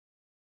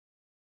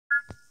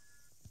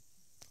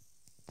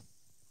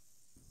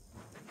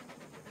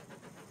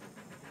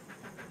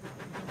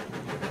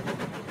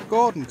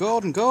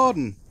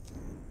Gordon!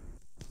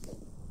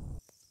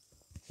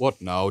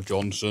 What now,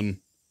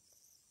 Johnson?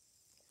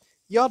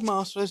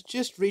 Yardmaster has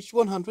just reached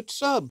 100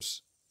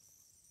 subs.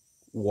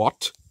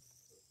 What?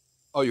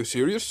 Are you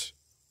serious?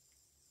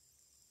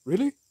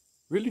 Really?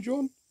 Really,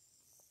 John?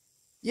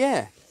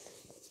 Yeah,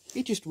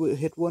 he just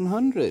hit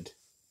 100.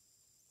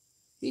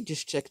 He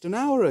just checked an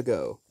hour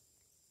ago.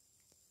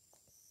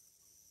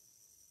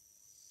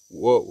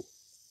 Whoa.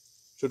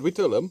 Should we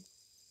tell him?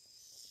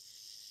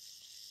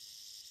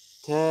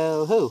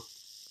 Tell who?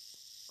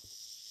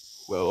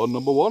 Well, on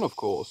number one, of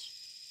course.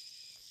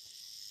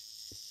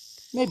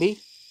 Maybe.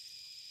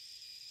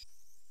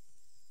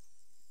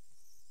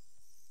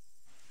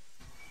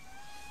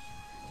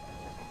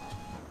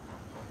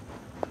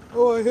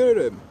 Oh, I hear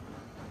him.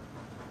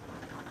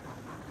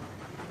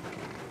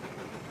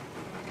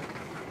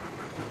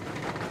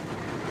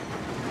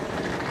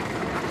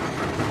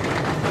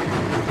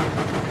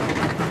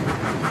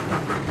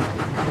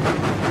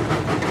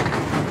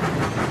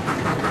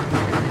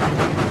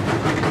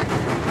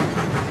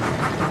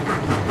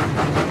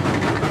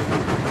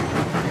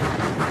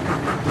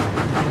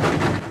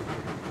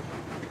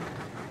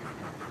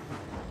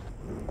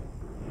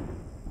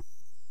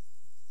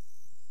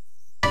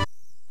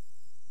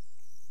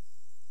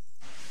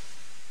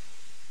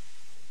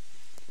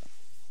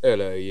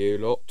 Hello, you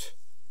lot.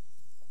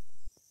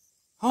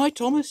 Hi,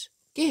 Thomas.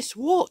 Guess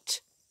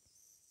what?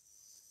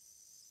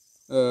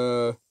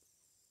 The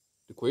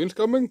Queen's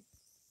coming?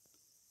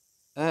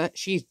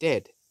 She's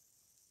dead.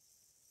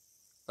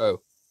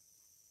 Oh.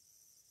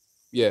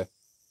 Yeah.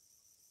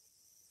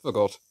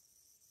 Forgot.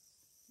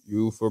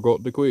 You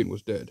forgot the Queen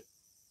was dead.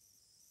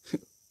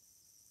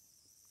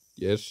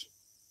 Yes.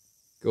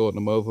 Gordon,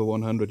 I'm over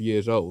 100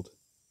 years old.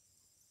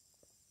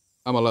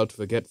 I'm allowed to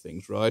forget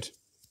things, right?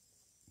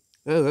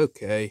 Oh,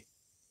 okay.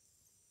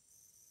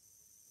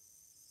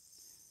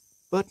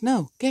 But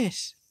no,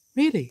 guess.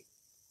 Really?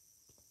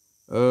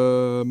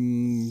 You're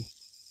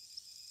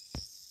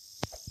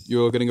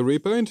getting a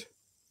repaint?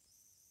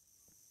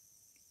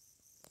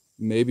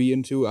 Maybe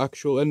into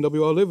actual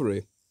NWR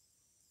livery?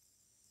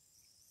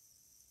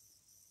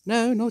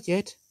 No, not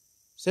yet.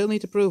 Still need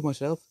to prove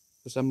myself,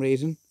 for some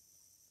reason.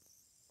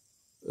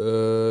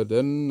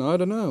 Then I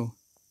don't know.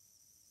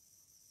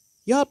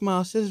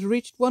 Yardmaster has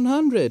reached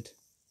 100.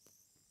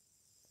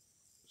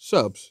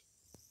 Subs.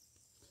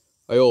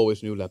 I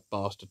always knew that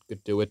bastard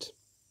could do it.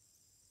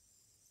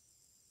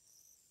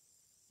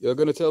 You're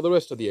going to tell the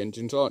rest of the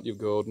engines, aren't you,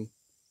 Gordon?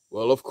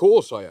 Well, of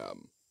course I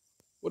am.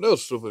 What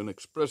else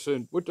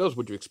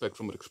would you expect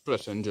from an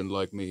express engine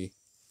like me?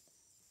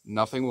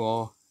 Nothing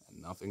more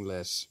and nothing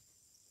less.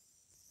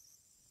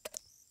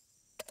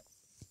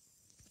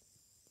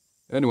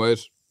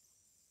 Anyways,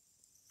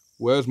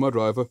 where's my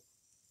driver?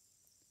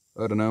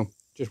 I don't know.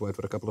 Just wait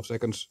for a couple of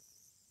seconds.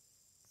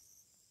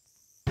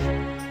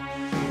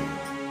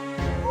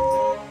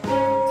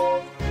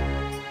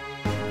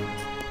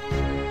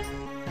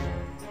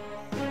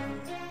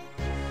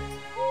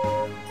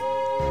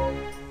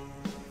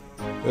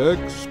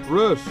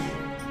 Express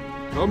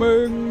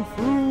coming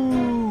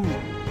through.